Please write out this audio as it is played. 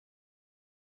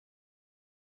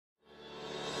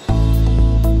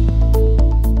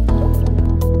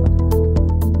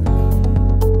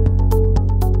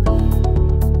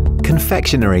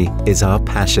Confectionery is our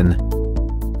passion.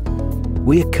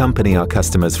 We accompany our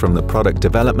customers from the product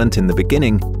development in the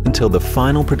beginning until the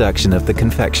final production of the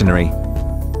confectionery.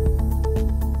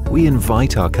 We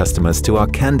invite our customers to our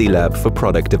candy lab for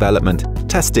product development,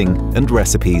 testing and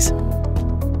recipes.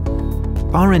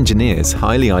 Our engineers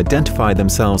highly identify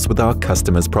themselves with our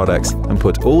customers' products and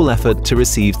put all effort to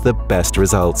receive the best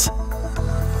results.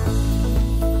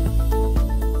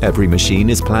 Every machine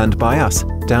is planned by us,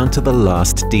 down to the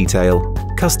last detail,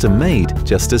 custom made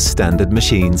just as standard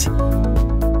machines.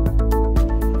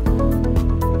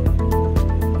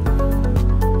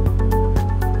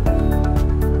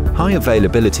 High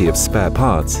availability of spare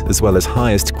parts, as well as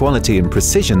highest quality and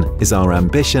precision, is our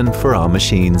ambition for our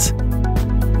machines.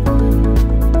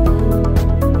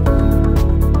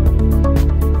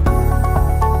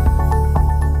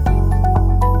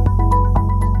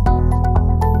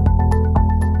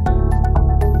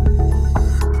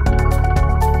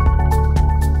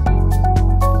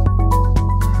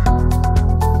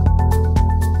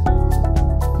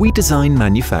 We design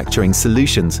manufacturing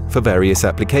solutions for various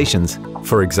applications,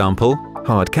 for example,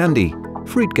 hard candy,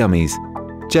 fruit gummies,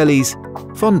 jellies,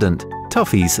 fondant,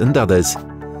 toffees and others.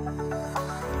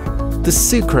 The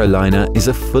sucroliner is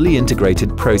a fully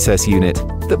integrated process unit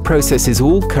that processes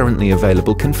all currently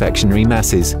available confectionery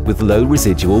masses with low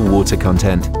residual water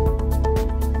content.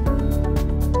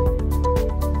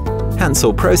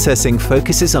 Hänsel Processing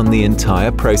focuses on the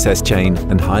entire process chain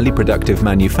and highly productive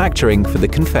manufacturing for the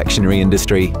confectionery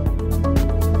industry.